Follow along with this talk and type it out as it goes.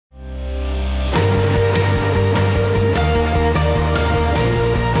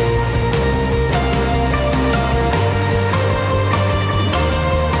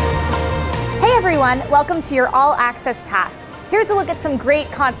everyone, welcome to your All Access Pass. Here's a look at some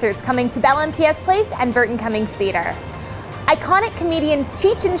great concerts coming to Bell MTS Place and Burton Cummings Theatre. Iconic comedians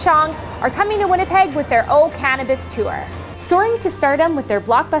Cheech and Chong are coming to Winnipeg with their O Cannabis Tour. Soaring to stardom with their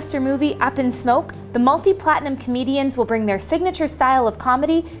blockbuster movie Up in Smoke, the multi-platinum comedians will bring their signature style of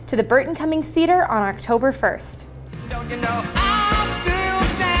comedy to the Burton Cummings Theatre on October 1st. Don't you know I'm still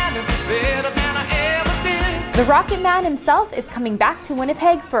standing better than I ever did. The Rocket Man himself is coming back to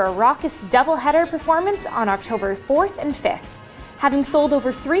Winnipeg for a raucous doubleheader performance on October 4th and 5th. Having sold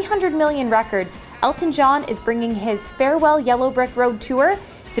over 300 million records, Elton John is bringing his Farewell Yellow Brick Road tour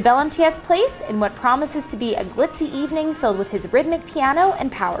to Bell MTS Place in what promises to be a glitzy evening filled with his rhythmic piano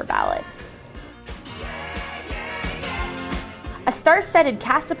and power ballads. A star-studded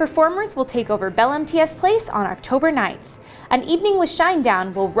cast of performers will take over Bell MTS Place on October 9th. An evening with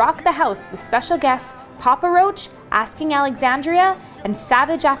Shinedown will rock the house with special guests Papa Roach, Asking Alexandria, and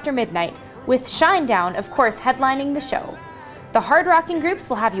Savage After Midnight, with Shinedown, of course, headlining the show. The hard-rocking groups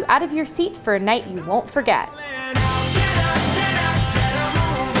will have you out of your seat for a night you won't forget.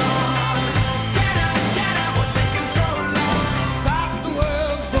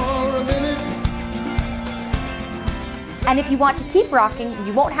 And if you want to keep rocking,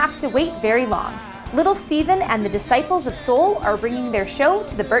 you won't have to wait very long. Little Steven and the Disciples of Soul are bringing their show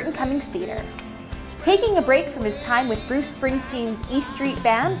to the Burton Cummings Theatre. Taking a break from his time with Bruce Springsteen's E Street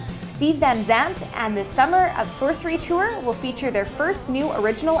Band, Steve Van Zandt and the Summer of Sorcery Tour will feature their first new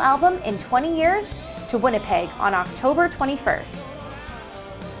original album in 20 years to Winnipeg on October 21st.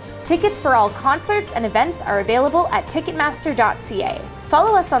 Tickets for all concerts and events are available at Ticketmaster.ca.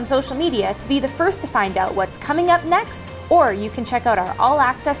 Follow us on social media to be the first to find out what's coming up next, or you can check out our All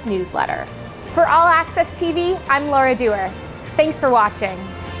Access newsletter. For All Access TV, I'm Laura Dewar. Thanks for watching.